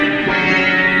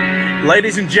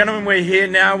Ladies and gentlemen, we're here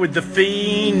now with the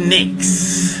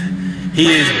Phoenix.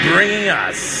 He is bringing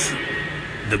us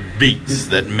the beats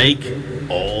that make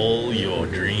all your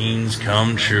dreams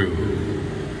come true.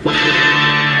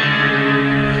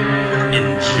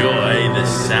 Enjoy the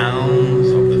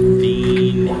sounds of the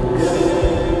Phoenix.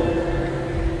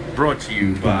 Brought to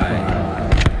you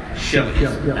by Shelly's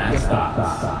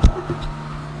Masters.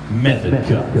 Method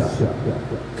Cuts.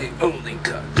 The only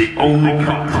cut. The only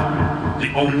cut. The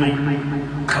only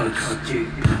Cut. Here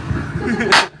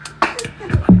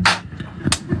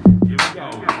we go.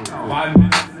 5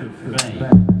 minutes of fame.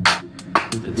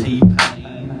 With the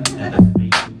T-Pain and the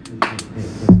Phoenix.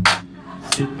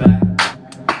 Sit back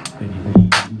and you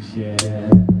need to share.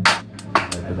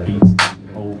 Let the beats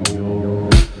over your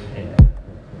head.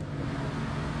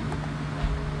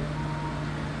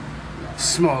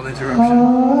 Small interruption.